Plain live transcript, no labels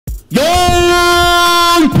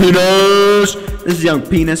P3nis! This is Young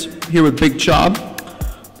Penis here with Big Chob.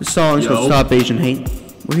 The song's called Stop Asian Hate.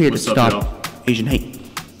 We're here to stop Asian hate.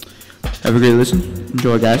 Have a great listen.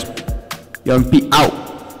 Enjoy, guys. Young P out.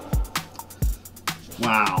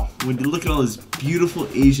 Wow, when you look at all this beautiful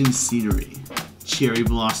Asian scenery, cherry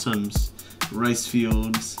blossoms, rice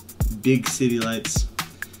fields, big city lights,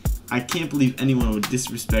 I can't believe anyone would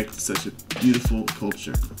disrespect such a beautiful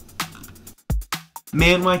culture.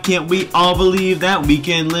 Man, why can't we all believe that we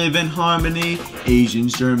can live in harmony?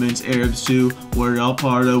 Asians, Germans, Arabs too, we're all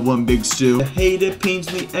part of one big stew. The hate, it pains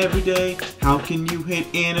me every day. How can you hate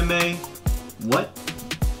anime? What?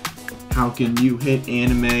 How can you hate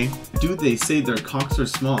anime? Dude, they say their cocks are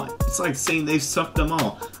small. It's like saying they've sucked them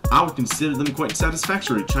all. I would consider them quite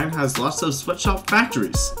satisfactory. China has lots of sweatshop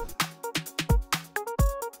factories.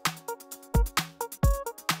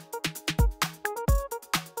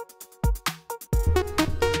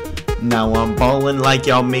 Now I'm ballin' like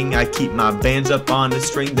Yao Ming. I keep my bands up on a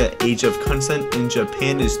string. The age of consent in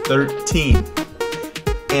Japan is 13.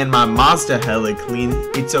 And my Mazda hella clean.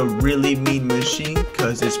 It's a really mean machine,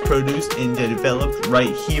 cause it's produced and developed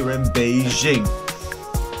right here in Beijing.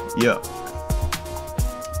 Yo.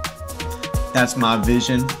 That's my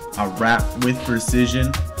vision. I rap with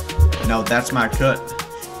precision. Now that's my cut.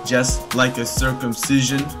 Just like a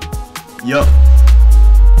circumcision. Yo.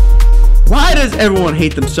 Why does everyone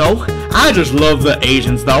hate them so? I just love the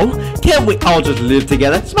Asians though. Can't we all just live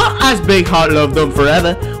together? Small eyes, big heart, love them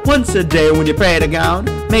forever. Once a day when you pray to God,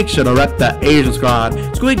 make sure to rep the Asian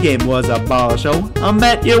squad. Squid Game was a ball show. I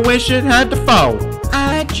bet you wish it had to fall.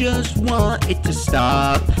 I just want it to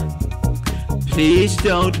stop. Please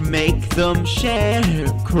don't make them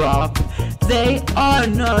sharecrop. They are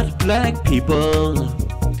not black people.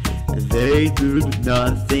 They do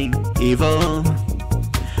nothing evil.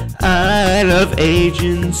 I love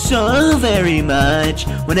Asians so very much.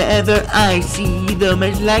 Whenever I see them,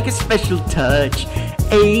 it's like a special touch.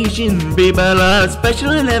 Asian people are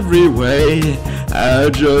special in every way.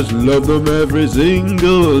 I just love them every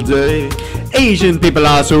single day. Asian people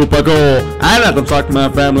are super cool. I let them suck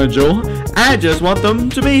my family jewel. I just want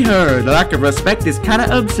them to be heard. The lack of respect is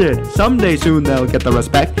kinda absurd. Someday soon they'll get the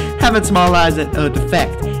respect. Having small eyes ain't a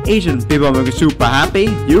defect. Asian people make me super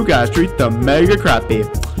happy. You guys treat them mega crappy.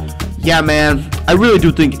 Yeah, man, I really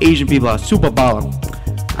do think Asian people are super ballin'.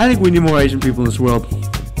 I think we need more Asian people in this world.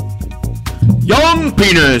 Young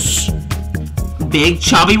Penis! Big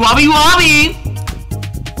chubby wobby wobby!